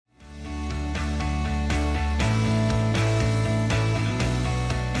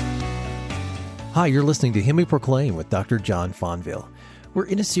Hi, you're listening to Him We Proclaim with Dr. John Fonville. We're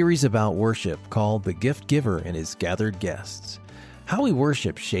in a series about worship called The Gift Giver and His Gathered Guests. How we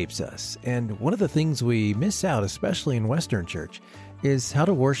worship shapes us, and one of the things we miss out, especially in Western Church, is how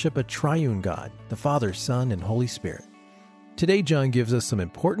to worship a triune God, the Father, Son, and Holy Spirit. Today, John gives us some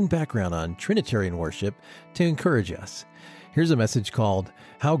important background on Trinitarian worship to encourage us. Here's a message called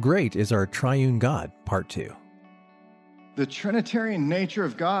How Great is Our Triune God, Part 2. The Trinitarian nature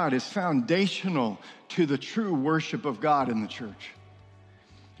of God is foundational to the true worship of God in the church.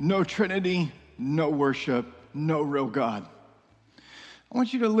 No Trinity, no worship, no real God. I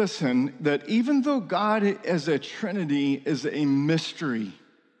want you to listen that even though God as a Trinity is a mystery,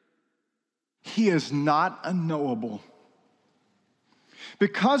 He is not unknowable.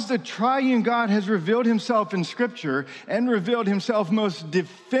 Because the triune God has revealed Himself in Scripture and revealed Himself most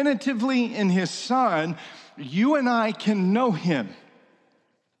definitively in His Son, you and I can know Him.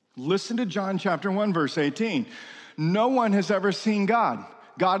 Listen to John chapter 1, verse 18. No one has ever seen God.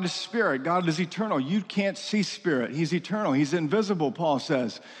 God is spirit. God is eternal. You can't see spirit. He's eternal. He's invisible, Paul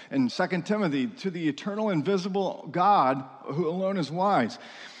says in 2 Timothy, to the eternal, invisible God who alone is wise.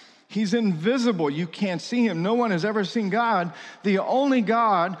 He's invisible. You can't see Him. No one has ever seen God. The only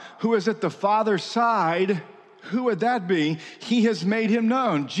God who is at the Father's side, who would that be? He has made Him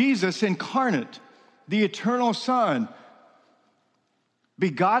known. Jesus incarnate, the eternal Son,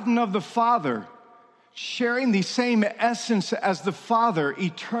 begotten of the Father, sharing the same essence as the Father,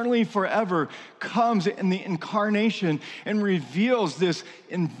 eternally forever, comes in the incarnation and reveals this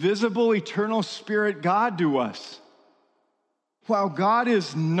invisible, eternal Spirit God to us. While God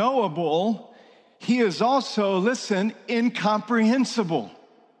is knowable, He is also, listen, incomprehensible.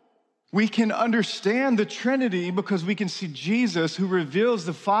 We can understand the Trinity because we can see Jesus who reveals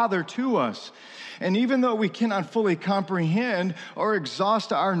the Father to us. And even though we cannot fully comprehend or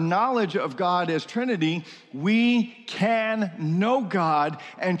exhaust our knowledge of God as Trinity, we can know God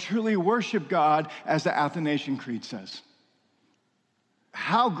and truly worship God, as the Athanasian Creed says.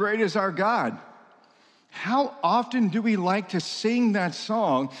 How great is our God? How often do we like to sing that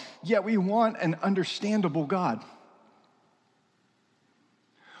song, yet we want an understandable God?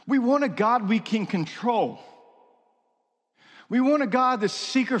 We want a God we can control. We want a God that's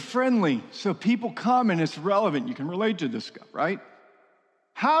seeker-friendly, so people come and it's relevant. You can relate to this guy, right?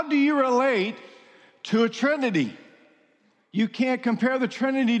 How do you relate to a Trinity? You can't compare the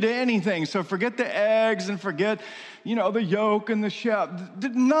Trinity to anything, so forget the eggs and forget, the yolk and the shell.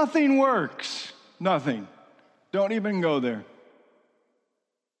 Nothing works. Nothing. Don't even go there.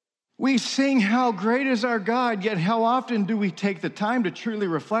 We sing how great is our God, yet how often do we take the time to truly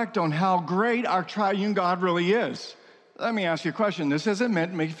reflect on how great our triune God really is? Let me ask you a question. This isn't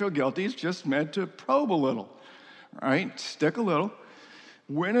meant to make you feel guilty. It's just meant to probe a little, right? Stick a little.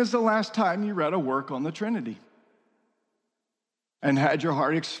 When is the last time you read a work on the Trinity and had your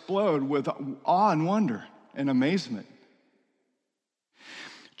heart explode with awe and wonder and amazement?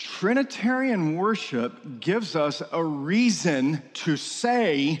 Trinitarian worship gives us a reason to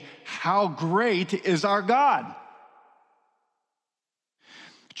say, how great is our God?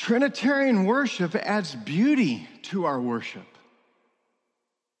 Trinitarian worship adds beauty to our worship.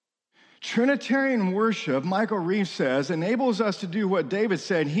 Trinitarian worship, Michael Reeves says, enables us to do what David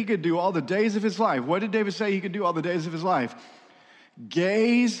said he could do all the days of his life. What did David say he could do all the days of his life?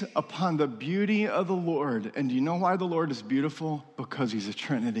 Gaze upon the beauty of the Lord. And do you know why the Lord is beautiful? Because He's a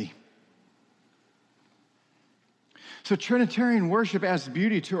Trinity. So Trinitarian worship adds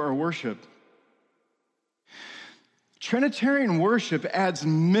beauty to our worship. Trinitarian worship adds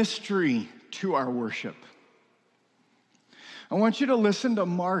mystery to our worship. I want you to listen to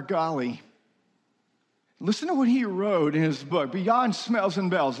Mark Galli. Listen to what he wrote in his book, Beyond Smells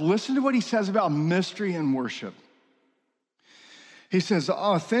and Bells. Listen to what he says about mystery and worship. He says,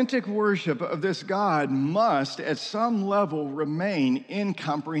 authentic worship of this God must, at some level, remain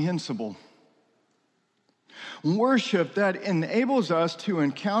incomprehensible. Worship that enables us to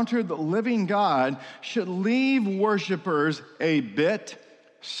encounter the living God should leave worshipers a bit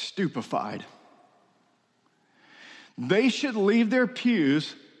stupefied. They should leave their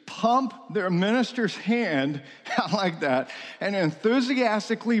pews, pump their minister's hand out like that, and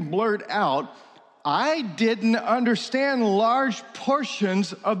enthusiastically blurt out, I didn't understand large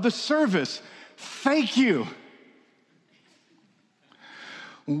portions of the service. Thank you.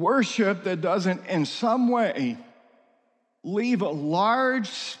 Worship that doesn't in some way leave a large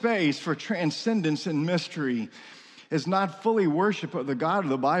space for transcendence and mystery is not fully worship of the God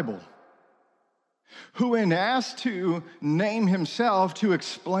of the Bible, who, when asked to name Himself, to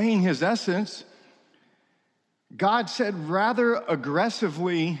explain His essence, God said rather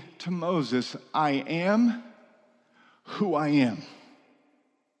aggressively to Moses, I am who I am.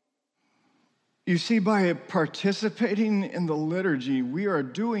 You see, by participating in the liturgy, we are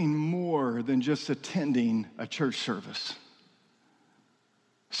doing more than just attending a church service.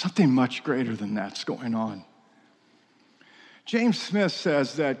 Something much greater than that's going on. James Smith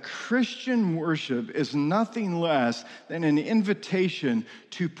says that Christian worship is nothing less than an invitation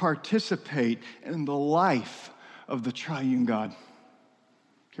to participate in the life of the triune God.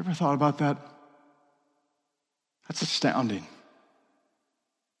 You ever thought about that? That's astounding.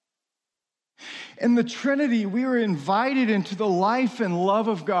 In the Trinity, we are invited into the life and love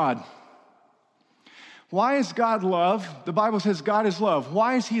of God. Why is God love? The Bible says God is love.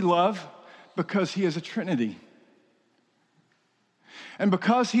 Why is he love? Because he is a Trinity. And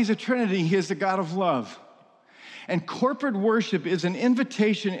because he's a Trinity, he is the God of love. And corporate worship is an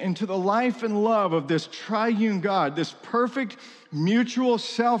invitation into the life and love of this triune God, this perfect, mutual,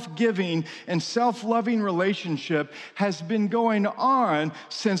 self-giving, and self-loving relationship has been going on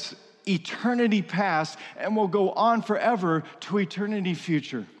since eternity past and will go on forever to eternity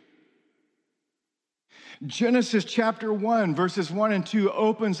future. Genesis chapter 1, verses 1 and 2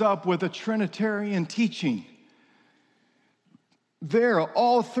 opens up with a Trinitarian teaching. There,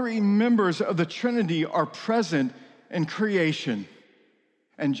 all three members of the Trinity are present in creation.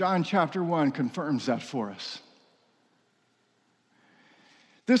 And John chapter 1 confirms that for us.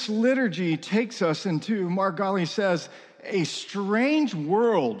 This liturgy takes us into, Mark Galli says, a strange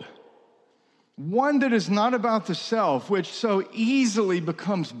world. One that is not about the self, which so easily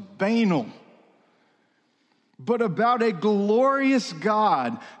becomes banal, but about a glorious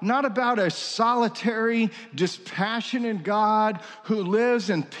God, not about a solitary, dispassionate God who lives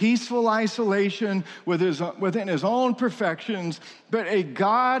in peaceful isolation within his own perfections, but a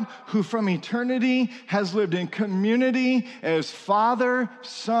God who from eternity has lived in community as Father,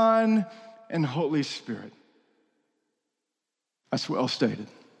 Son, and Holy Spirit. That's well stated.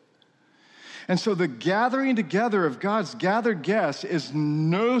 And so the gathering together of God's gathered guests is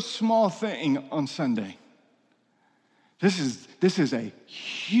no small thing on Sunday. This is a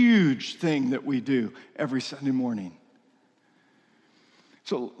huge thing that we do every Sunday morning.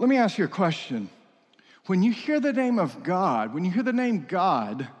 So let me ask you a question. When you hear the name of God, when you hear the name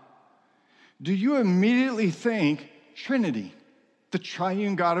God, do you immediately think Trinity, the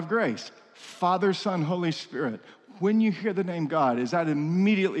triune God of grace, Father, Son, Holy Spirit? When you hear the name God, is that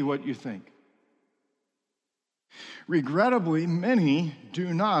immediately what you think? Regrettably, many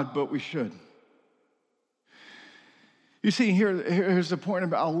do not, but we should. You see, here's the point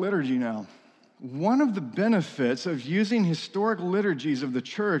about liturgy now. One of the benefits of using historic liturgies of the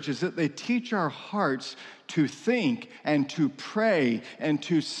church is that they teach our hearts to think and to pray and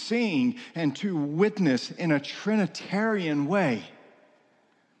to sing and to witness in a Trinitarian way.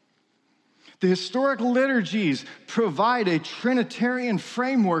 The historic liturgies provide a Trinitarian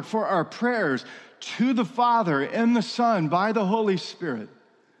framework for our prayers to the Father and the Son by the Holy Spirit.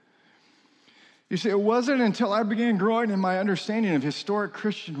 You see, it wasn't until I began growing in my understanding of historic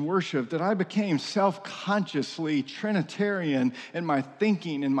Christian worship that I became self-consciously Trinitarian in my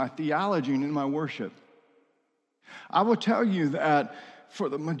thinking, in my theology, and in my worship. I will tell you that for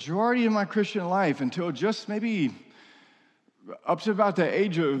the majority of my Christian life, until just maybe up to about the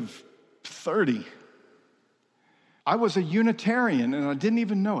age of 30, I was a Unitarian, and I didn't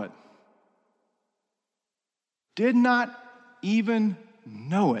even know it. Did not even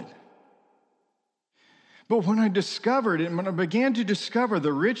know it. But when I discovered it, and when I began to discover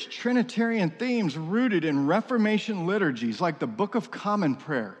the rich Trinitarian themes rooted in Reformation liturgies like the Book of Common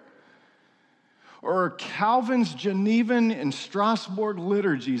Prayer, or Calvin's Genevan and Strasbourg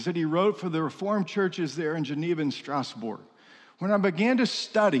liturgies that he wrote for the Reformed churches there in Geneva and Strasbourg, when I began to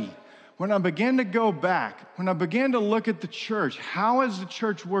study, when I began to go back, when I began to look at the church, how has the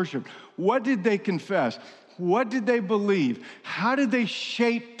church worshiped? What did they confess? What did they believe? How did they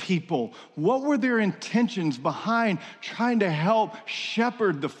shape people? What were their intentions behind trying to help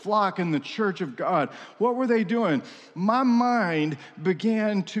shepherd the flock in the church of God? What were they doing? My mind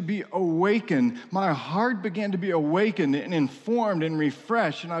began to be awakened. My heart began to be awakened and informed and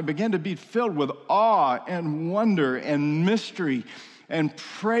refreshed, and I began to be filled with awe and wonder and mystery and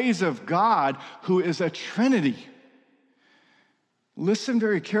praise of God, who is a Trinity. Listen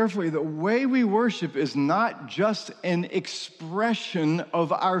very carefully. The way we worship is not just an expression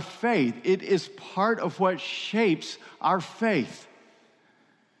of our faith. It is part of what shapes our faith.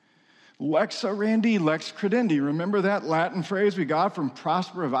 Lex orandi, lex credendi. Remember that Latin phrase we got from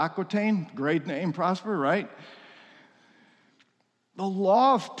Prosper of Aquitaine? Great name, Prosper, right? The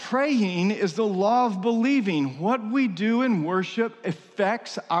law of praying is the law of believing. What we do in worship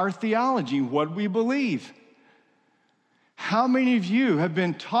affects our theology, what we believe. How many of you have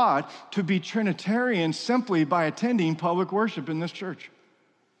been taught to be Trinitarian simply by attending public worship in this church?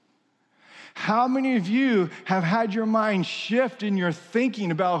 How many of you have had your mind shift in your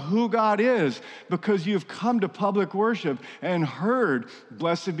thinking about who God is because you've come to public worship and heard,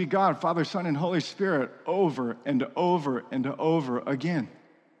 "Blessed be God, Father, Son, and Holy Spirit," over and over and over again?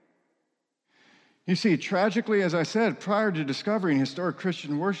 You see, tragically, as I said, prior to discovering historic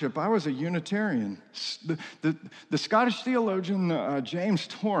Christian worship, I was a Unitarian. The Scottish theologian James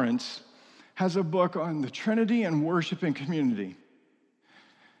Torrance has a book on the Trinity and worship and community.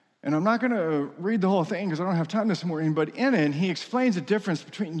 And I'm not going to read the whole thing because I don't have time this morning, but in it, he explains the difference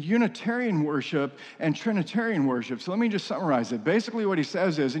between Unitarian worship and Trinitarian worship. So let me just summarize it. Basically, what he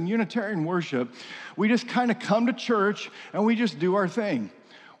says is, in Unitarian worship, we just kind of come to church and we just do our thing.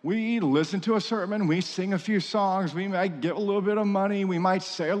 We listen to a sermon, we sing a few songs, we might give a little bit of money, we might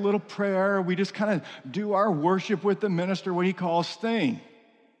say a little prayer, we just kind of do our worship with the minister, what he calls thing.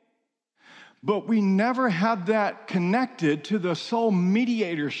 But we never have that connected to the sole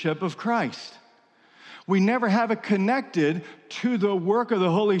mediatorship of Christ. We never have it connected to the work of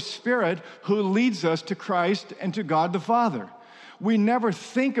the Holy Spirit who leads us to Christ and to God the Father. We never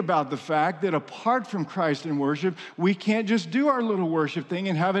think about the fact that apart from Christ in worship, we can't just do our little worship thing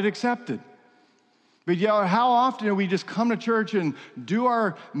and have it accepted. But yeah, how often do we just come to church and do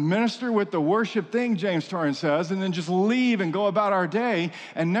our minister with the worship thing, James Torrance says, and then just leave and go about our day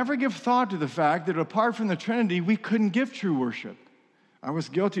and never give thought to the fact that apart from the Trinity, we couldn't give true worship. I was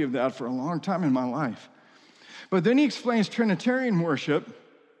guilty of that for a long time in my life. But then he explains Trinitarian worship,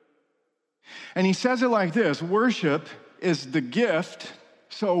 and he says it like this: worship is the gift.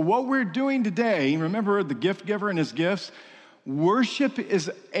 So what we're doing today, remember the gift giver and his gifts? Worship is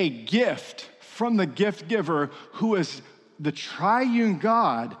a gift from the gift giver, who is the triune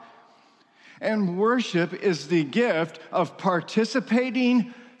God. And worship is the gift of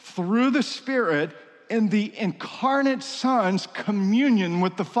participating through the Spirit in the incarnate Son's communion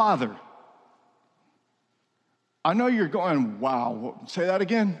with the Father. I know you're going, wow, say that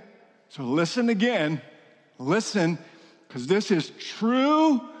again? So listen again. Listen, because this is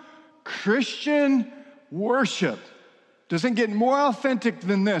true Christian worship. Doesn't get more authentic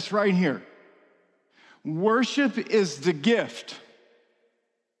than this right here. Worship is the gift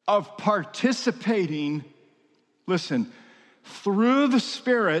of participating, listen, through the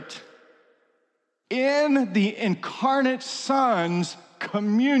Spirit in the incarnate Son's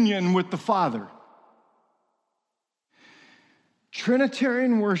communion with the Father.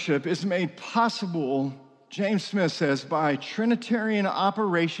 Trinitarian worship is made possible, James Smith says, by Trinitarian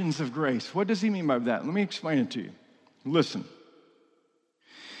operations of grace. What does he mean by that? Let me explain it to you. Listen.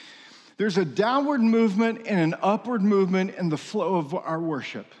 There's a downward movement and an upward movement in the flow of our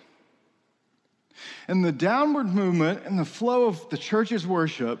worship. And the downward movement and the flow of the church's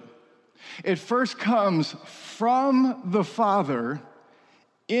worship, it first comes from the Father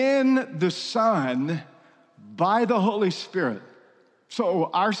in the Son by the Holy Spirit.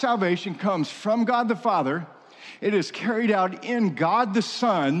 So our salvation comes from God the Father. It is carried out in God the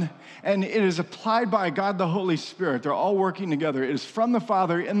Son, and it is applied by God the Holy Spirit. They're all working together. It is from the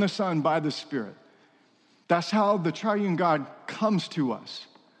Father, in the Son, by the Spirit. That's how the triune God comes to us.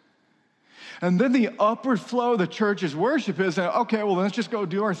 And then the upward flow of the church's worship is, okay, well, let's just go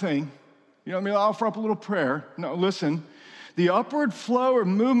do our thing. You know what I mean? I'll offer up a little prayer. No, listen. The upward flow or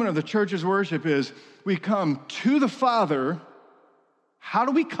movement of the church's worship is we come to the Father. How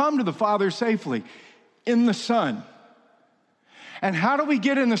do we come to the Father safely? In the Son. And how do we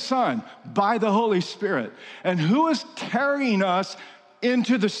get in the Son? By the Holy Spirit. And who is carrying us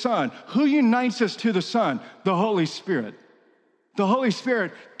into the Son? Who unites us to the Son? The Holy Spirit. The Holy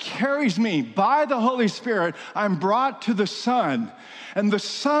Spirit carries me. By the Holy Spirit, I'm brought to the Son. And the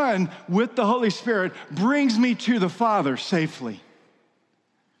Son, with the Holy Spirit, brings me to the Father safely.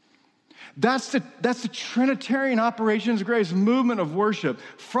 That's the Trinitarian operations of grace movement of worship.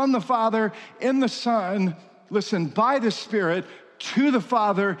 From the Father, in the Son, listen, by the Spirit, to the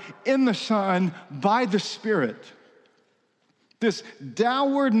Father, in the Son, by the Spirit. This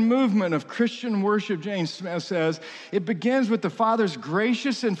downward movement of Christian worship, James Smith says, it begins with the Father's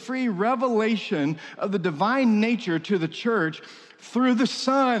gracious and free revelation of the divine nature to the church through the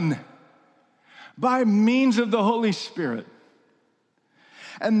Son by means of the Holy Spirit.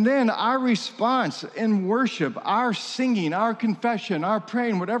 And then our response in worship, our singing, our confession, our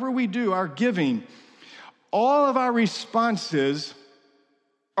praying, whatever we do, our giving, all of our responses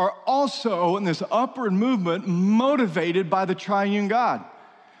are also in this upward movement motivated by the triune God,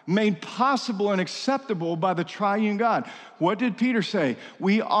 made possible and acceptable by the triune God. What did Peter say?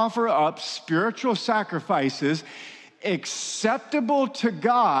 We offer up spiritual sacrifices acceptable to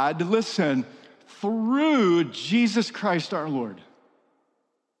God, listen, through Jesus Christ our Lord.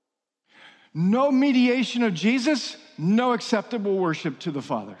 No mediation of Jesus, no acceptable worship to the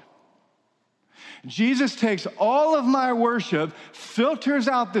Father. Jesus takes all of my worship, filters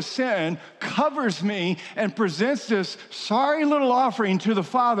out the sin, covers me, and presents this sorry little offering to the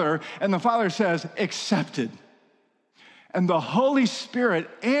Father, and the Father says, accepted. And the Holy Spirit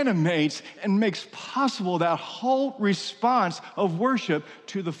animates and makes possible that whole response of worship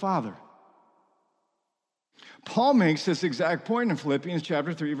to the Father. Paul makes this exact point in Philippians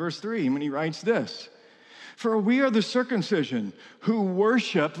chapter 3, verse 3, when he writes this. For we are the circumcision who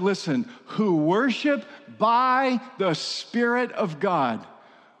worship, listen, who worship by the Spirit of God.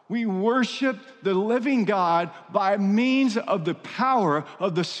 We worship the living God by means of the power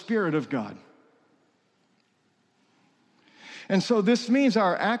of the Spirit of God. And so this means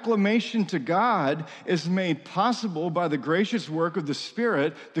our acclamation to God is made possible by the gracious work of the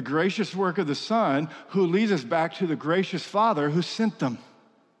Spirit, the gracious work of the Son, who leads us back to the gracious Father who sent them.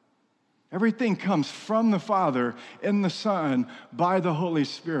 Everything comes from the Father in the Son by the Holy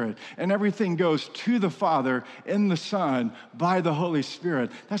Spirit. And everything goes to the Father in the Son by the Holy Spirit.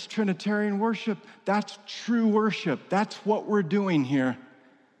 That's Trinitarian worship. That's true worship. That's what we're doing here.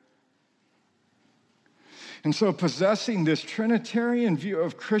 And so possessing this Trinitarian view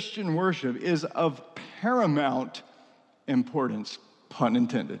of Christian worship is of paramount importance, pun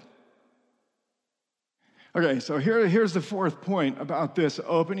intended. Okay, so here's the fourth point about this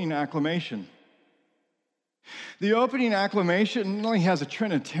opening acclamation. The opening acclamation not only has a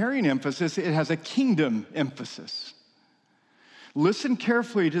Trinitarian emphasis, it has a kingdom emphasis. Listen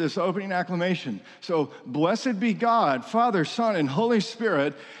carefully to this opening acclamation. So, blessed be God, Father, Son, and Holy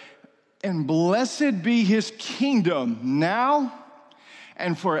Spirit, and blessed be his kingdom now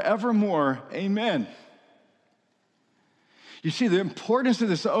and forevermore. Amen. You see, the importance of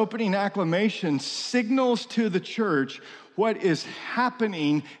this opening acclamation signals to the church what is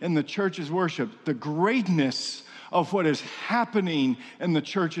happening in the church's worship, the greatness of what is happening in the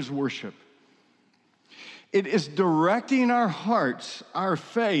church's worship. It is directing our hearts, our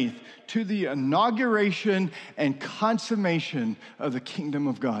faith, to the inauguration and consummation of the kingdom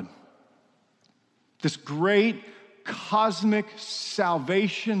of God. This great cosmic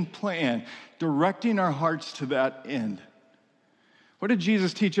salvation plan, directing our hearts to that end. What did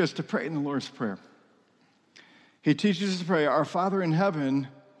Jesus teach us to pray in the Lord's Prayer? He teaches us to pray, our Father in heaven,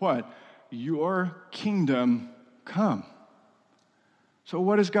 what? Your kingdom come. So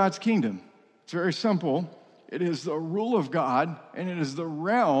what is God's kingdom? It's very simple. It is the rule of God, and it is the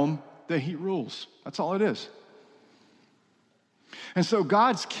realm that he rules. That's all it is. And so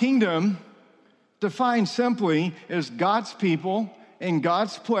God's kingdom, defined simply, is God's people in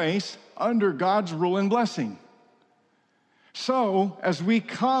God's place under God's rule and blessing. So, as we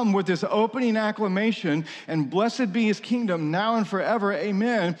come with this opening acclamation, and blessed be his kingdom now and forever,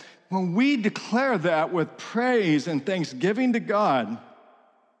 amen, when we declare that with praise and thanksgiving to God,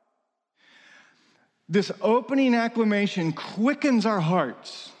 this opening acclamation quickens our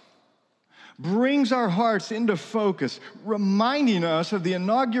hearts, brings our hearts into focus, reminding us of the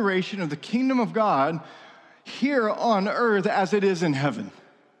inauguration of the kingdom of God here on earth as it is in heaven.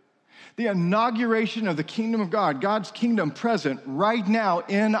 The inauguration of the kingdom of God, God's kingdom present right now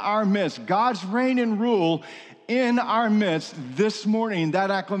in our midst, God's reign and rule in our midst this morning.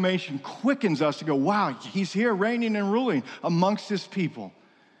 That acclamation quickens us to go, wow, he's here reigning and ruling amongst his people.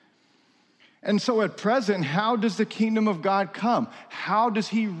 And so at present, how does the kingdom of God come? How does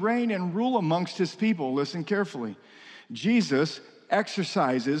he reign and rule amongst his people? Listen carefully. Jesus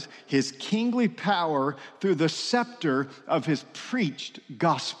exercises his kingly power through the scepter of his preached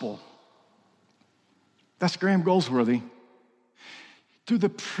gospel. That's Graham Goldsworthy. Through the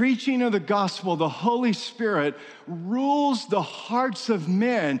preaching of the gospel, the Holy Spirit rules the hearts of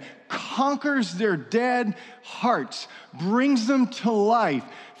men, conquers their dead hearts, brings them to life,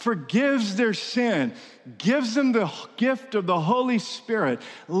 forgives their sin, gives them the gift of the Holy Spirit,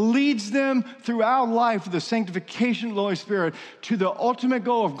 leads them throughout life with the sanctification of the Holy Spirit to the ultimate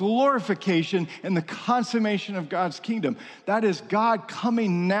goal of glorification and the consummation of God's kingdom. That is God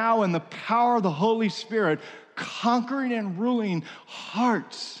coming now in the power of the Holy Spirit, conquering and ruling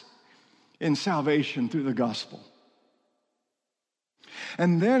hearts in salvation through the gospel.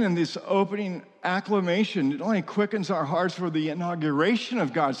 And then in this opening acclamation, it only quickens our hearts for the inauguration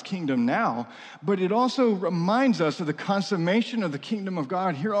of God's kingdom now, but it also reminds us of the consummation of the kingdom of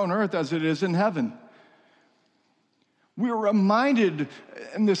God here on earth as it is in heaven. We're reminded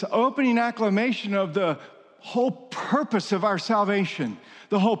in this opening acclamation of the whole purpose of our salvation,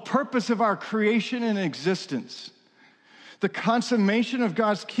 the whole purpose of our creation and existence. The consummation of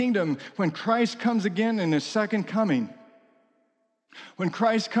God's kingdom when Christ comes again in his second coming. When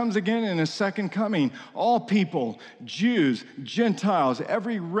Christ comes again in his second coming, all people, Jews, Gentiles,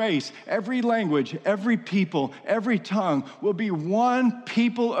 every race, every language, every people, every tongue will be one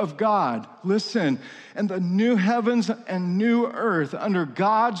people of God. Listen, and the new heavens and new earth under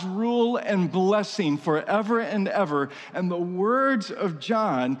God's rule and blessing forever and ever. And the words of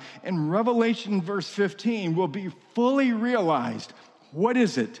John in Revelation verse 15 will be fully realized. What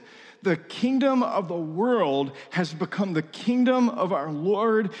is it? The kingdom of the world has become the kingdom of our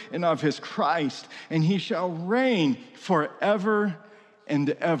Lord and of his Christ, and he shall reign forever and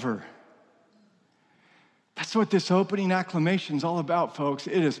ever. That's what this opening acclamation is all about, folks.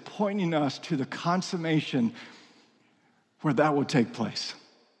 It is pointing us to the consummation where that will take place.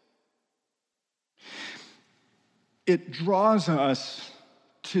 It draws us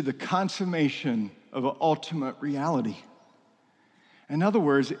to the consummation of an ultimate reality. In other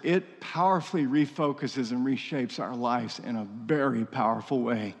words, it powerfully refocuses and reshapes our lives in a very powerful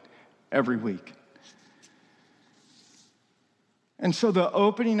way every week. And so the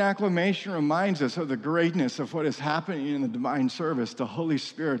opening acclamation reminds us of the greatness of what is happening in the divine service, the Holy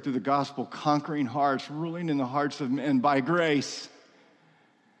Spirit through the gospel conquering hearts, ruling in the hearts of men by grace,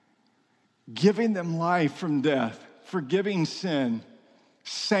 giving them life from death, forgiving sin,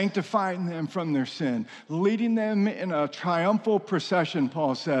 sanctifying them from their sin, leading them in a triumphal procession,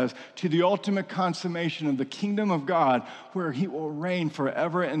 Paul says, to the ultimate consummation of the kingdom of God, where he will reign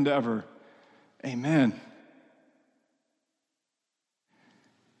forever and ever. Amen.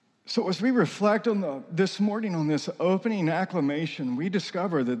 So as we reflect on this morning on this opening acclamation, we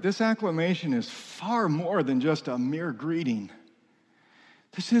discover that this acclamation is far more than just a mere greeting.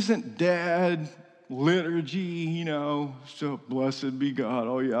 This isn't dead liturgy, so blessed be God.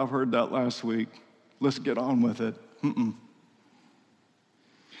 Oh yeah, I've heard that last week. Let's get on with it.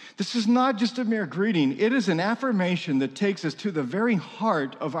 This is not just a mere greeting. It is an affirmation that takes us to the very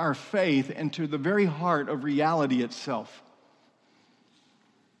heart of our faith and to the very heart of reality itself.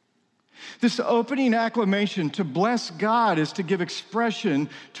 This opening acclamation to bless God is to give expression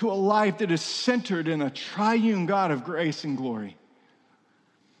to a life that is centered in a triune God of grace and glory.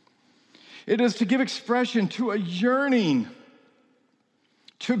 It is to give expression to a yearning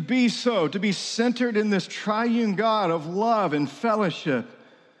to be centered in this triune God of love and fellowship.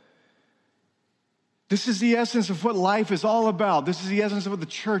 This is the essence of what life is all about. This is the essence of what the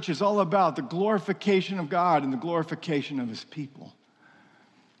church is all about, the glorification of God and the glorification of his people.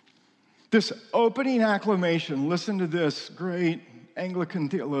 This opening acclamation, listen to this great Anglican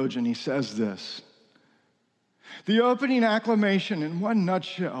theologian, he says this. The opening acclamation, in one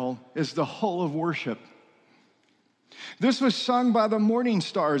nutshell, is the whole of worship. This was sung by the morning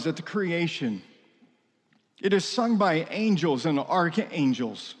stars at the creation. It is sung by angels and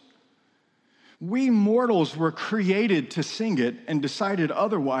archangels. We mortals were created to sing it and decided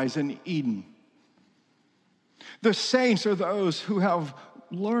otherwise in Eden. The saints are those who have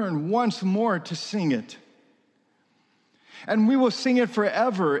learned once more to sing it. And we will sing it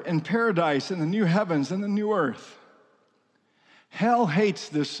forever in paradise, in the new heavens and the new earth. Hell hates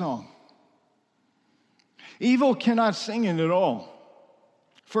this song. Evil cannot sing it at all,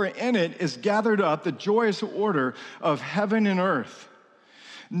 for in it is gathered up the joyous order of heaven and earth,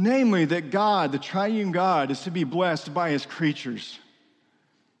 namely that God, the triune God, is to be blessed by his creatures.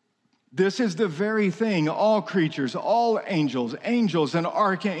 This is the very thing all creatures, all angels and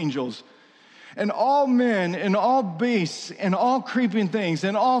archangels, and all men, and all beasts, and all creeping things,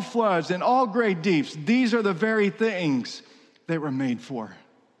 and all floods, and all great deeps, these are the very things they were made for.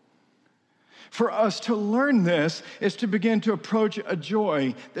 For us to learn this is to begin to approach a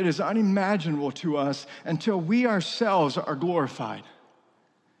joy that is unimaginable to us until we ourselves are glorified.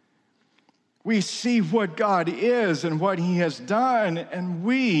 We see what God is and what he has done, and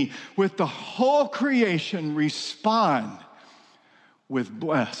we, with the whole creation, respond with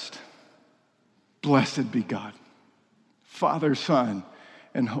blessed. Blessed be God, Father, Son,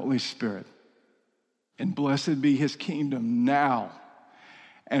 and Holy Spirit. And blessed be his kingdom now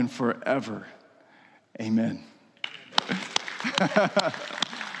and forever. Amen.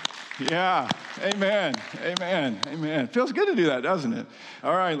 Yeah. Amen. Amen. Amen. Feels good to do that, doesn't it?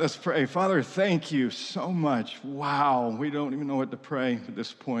 All right, let's pray. Father, thank you so much. Wow, we don't even know what to pray at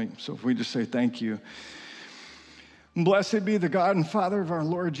this point. So if we just say thank you. Blessed be the God and Father of our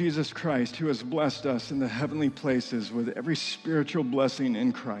Lord Jesus Christ, who has blessed us in the heavenly places with every spiritual blessing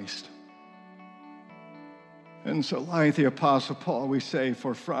in Christ. And so, like the Apostle Paul, we say,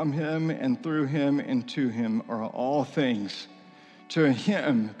 for from him and through him and to him are all things. To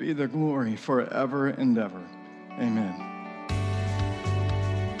him be the glory forever and ever. Amen.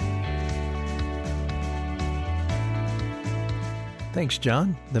 Thanks,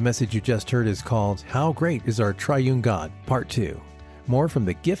 John. The message you just heard is called How Great is Our Triune God, Part 2. More from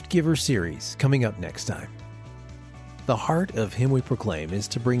the Gift Giver series coming up next time. The heart of Him We Proclaim is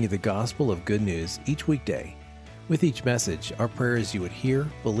to bring you the gospel of good news each weekday. With each message, our prayer is you would hear,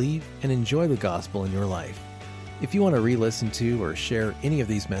 believe, and enjoy the gospel in your life. If you want to re-listen to or share any of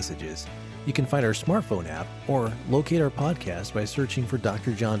these messages, you can find our smartphone app or locate our podcast by searching for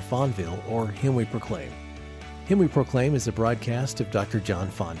Dr. John Fonville or Him We Proclaim. Him We Proclaim is a broadcast of Dr. John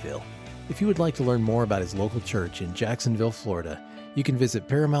Fonville. If you would like to learn more about his local church in Jacksonville, Florida, you can visit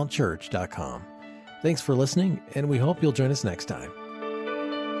ParamountChurch.com. Thanks for listening, and we hope you'll join us next time.